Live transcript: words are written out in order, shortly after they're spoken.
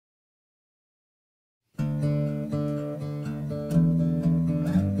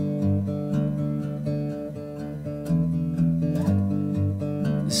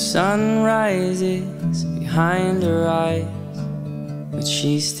The sun rises behind her eyes, but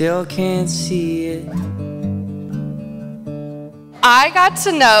she still can't see it. I got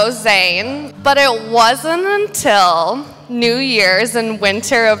to know Zane, but it wasn't until New Year's in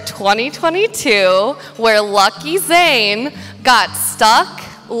winter of 2022 where lucky Zane got stuck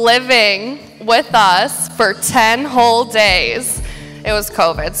living with us for 10 whole days. It was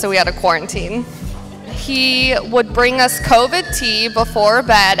COVID, so we had to quarantine. He would bring us COVID tea before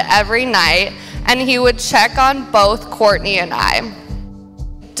bed every night, and he would check on both Courtney and I.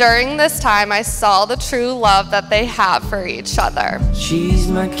 During this time, I saw the true love that they have for each other. She's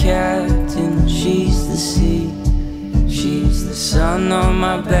my captain, she's the sea, she's the sun on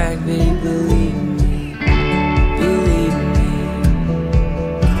my back, babe, believe me, believe me,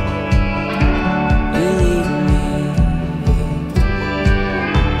 believe me.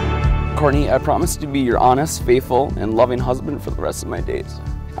 Courtney, I promise to be your honest, faithful, and loving husband for the rest of my days.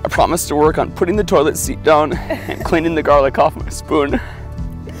 I promise to work on putting the toilet seat down and cleaning the garlic off my spoon.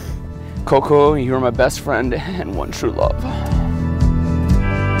 Coco, you are my best friend and one true love.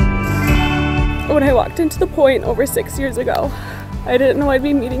 When I walked into the Pointe over 6 years ago, I didn't know I'd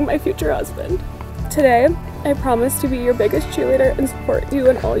be meeting my future husband. Today, I promise to be your biggest cheerleader and support you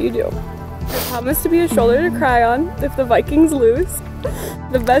in all you do. I promise to be a shoulder to cry on if the Vikings lose,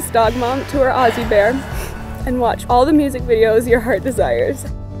 the best dog mom to our Aussie bear, and watch all the music videos your heart desires.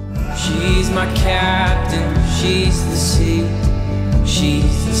 She's my captain, she's the sea,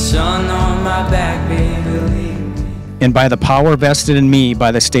 she's the sun on my back, baby, believe me. And by the power vested in me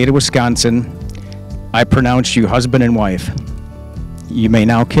by the state of Wisconsin, I pronounce you husband and wife. You may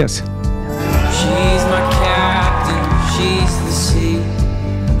now kiss. She's my captain, she's the sea,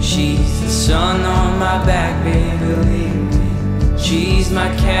 she's the sun on my back, baby, believe me. She's my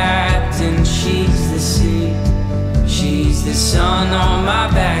captain, she's the sea, she's the sun on my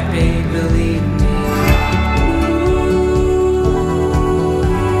back, baby, believe me.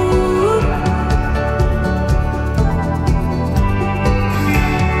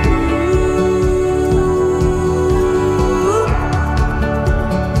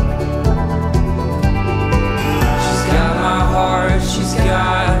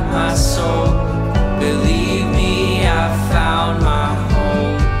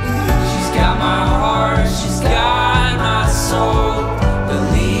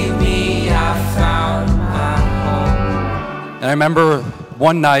 And I remember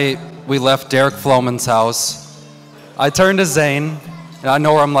one night we left Derek Floman's house. I turned to Zane, and I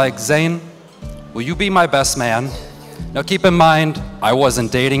know her, I'm like, Zane, will you be my best man? Now keep in mind, I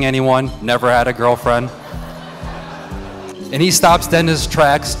wasn't dating anyone, never had a girlfriend. And he stops dead in his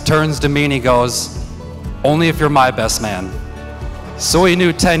tracks, turns to me and he goes, only if you're my best man. So we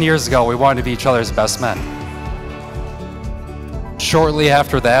knew 10 years ago we wanted to be each other's best men. Shortly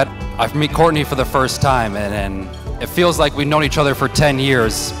after that, I meet Courtney for the first time, and it feels like we've known each other for 10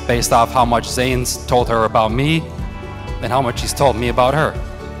 years based off how much Zane's told her about me and how much he's told me about her.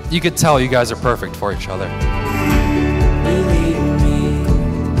 You could tell you guys are perfect for each other. Believe me,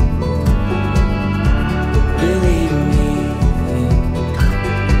 believe me.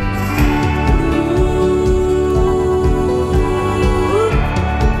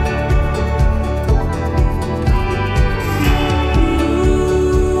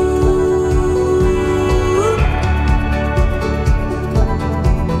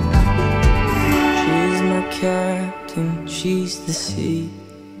 Captain, she's the sea,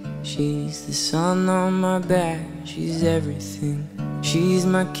 she's the sun on my back, she's everything. She's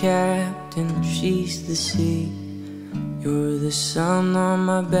my captain, she's the sea, you're the sun on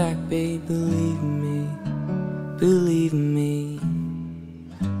my back, babe, believe me, believe me,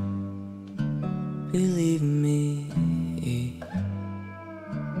 believe me,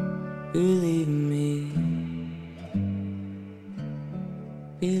 believe me,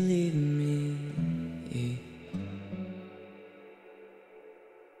 believe me.